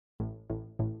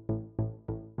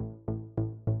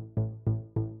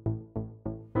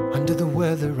Under the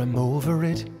weather, I'm over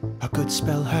it. A good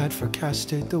spell had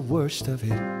forecasted the worst of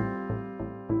it.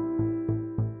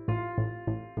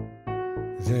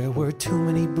 There were too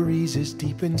many breezes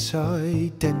deep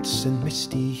inside, dense and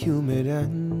misty, humid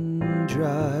and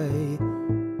dry.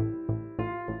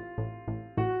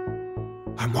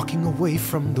 I'm walking away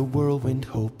from the whirlwind,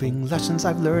 hoping lessons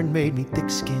I've learned made me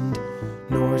thick-skinned.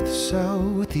 North,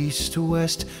 south, east to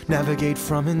west, navigate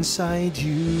from inside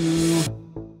you.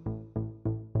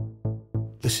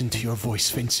 Listen to your voice,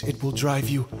 Vince, it will drive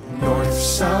you. North,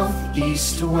 south,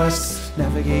 east to west,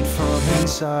 navigate from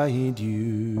inside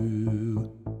you.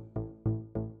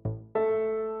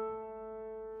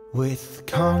 With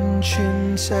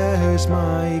conscience as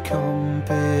my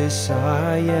compass,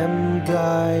 I am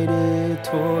guided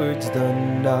towards the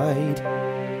night.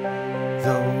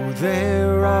 Though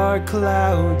there are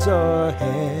clouds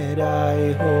ahead,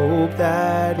 I hope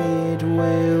that it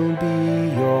will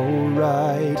be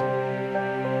alright.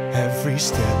 Every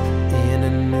step in a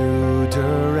new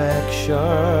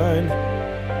direction,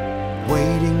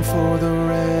 waiting for the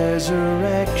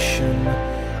resurrection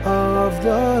of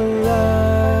the light.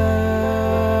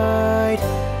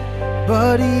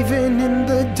 But even in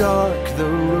the dark, the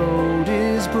road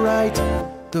is bright.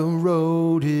 The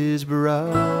road is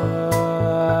bright.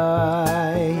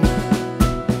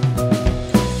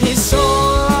 His soul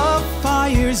of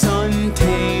fire's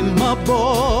untamable.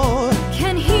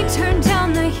 Can he turn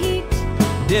down the heat?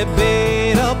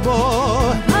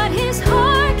 Debatable. But his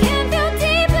heart can feel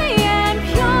deeply and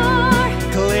pure.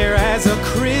 Clear as a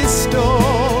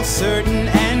crystal, certain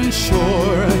and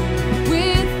sure.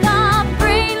 With a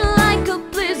brain like a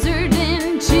blizzard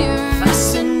in June.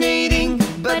 Fascinating,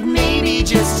 but maybe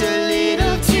just a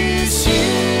little too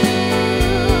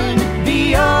soon.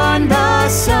 Beyond the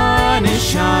sun is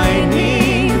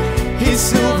shining, his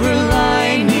silver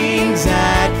linings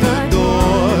at the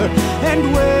door.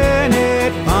 And when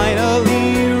it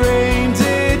finally rains,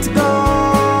 it's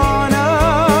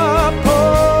gonna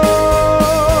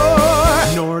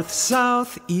pour. North,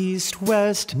 south, east,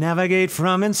 west, navigate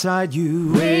from inside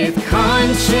you. With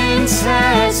conscience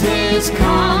as his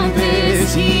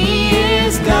compass, he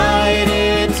is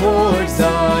guided towards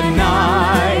the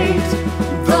night.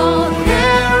 Though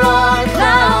there are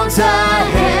clouds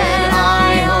ahead,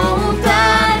 I hope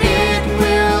that it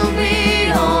will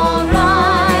be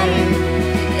alright.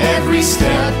 Every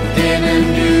step in a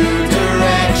new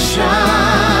direction,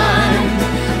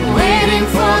 waiting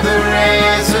for the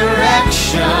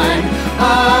resurrection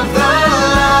of the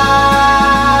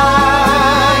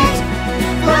light.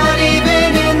 But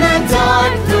even in the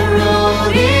dark, the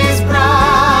road is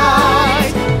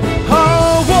bright.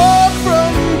 I'll walk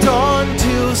from dawn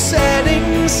till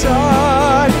setting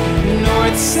sun.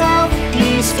 North, south,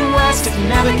 east, west,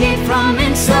 navigate from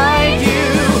inside you.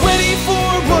 Waiting for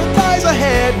what lies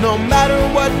ahead, no matter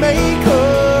what may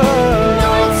come.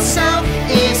 North, south,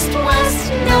 east, west,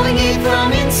 navigate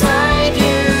from inside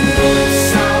you. North,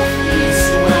 south,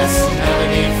 east, west,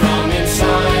 navigate from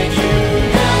inside you.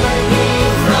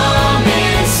 Navigate from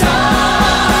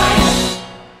inside.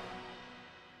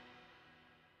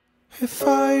 If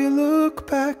I look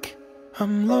back,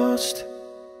 I'm lost.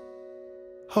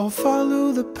 I'll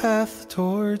follow the path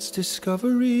towards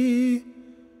discovery.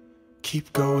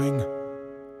 Keep going,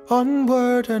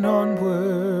 onward and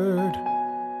onward.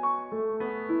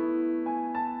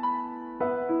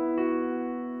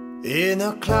 In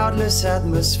a cloudless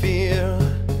atmosphere,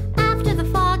 After the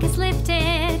fog is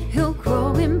lifted, he'll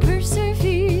grow and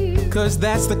persevere. Cause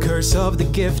that's the curse of the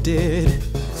gifted.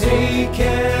 Take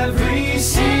every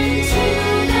seed,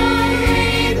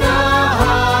 the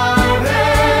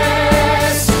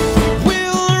harvest.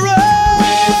 We'll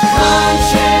run.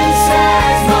 Conscience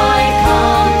as my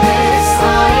compass, I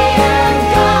am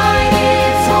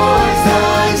guided towards the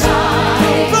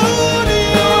light.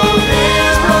 Though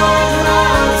there are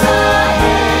clouds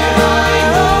ahead, I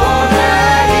know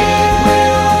that it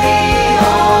will be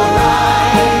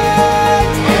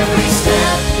alright. Every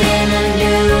step in a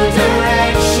new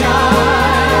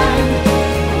direction,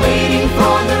 waiting for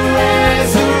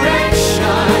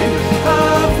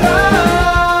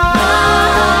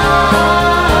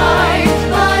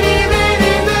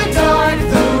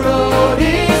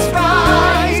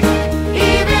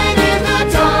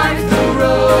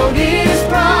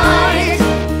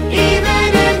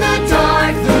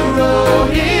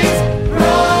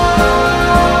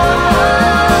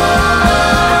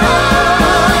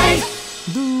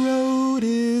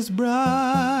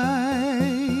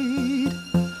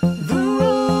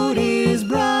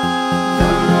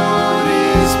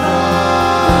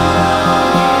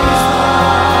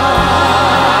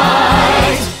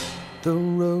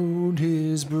road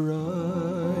is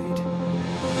bright.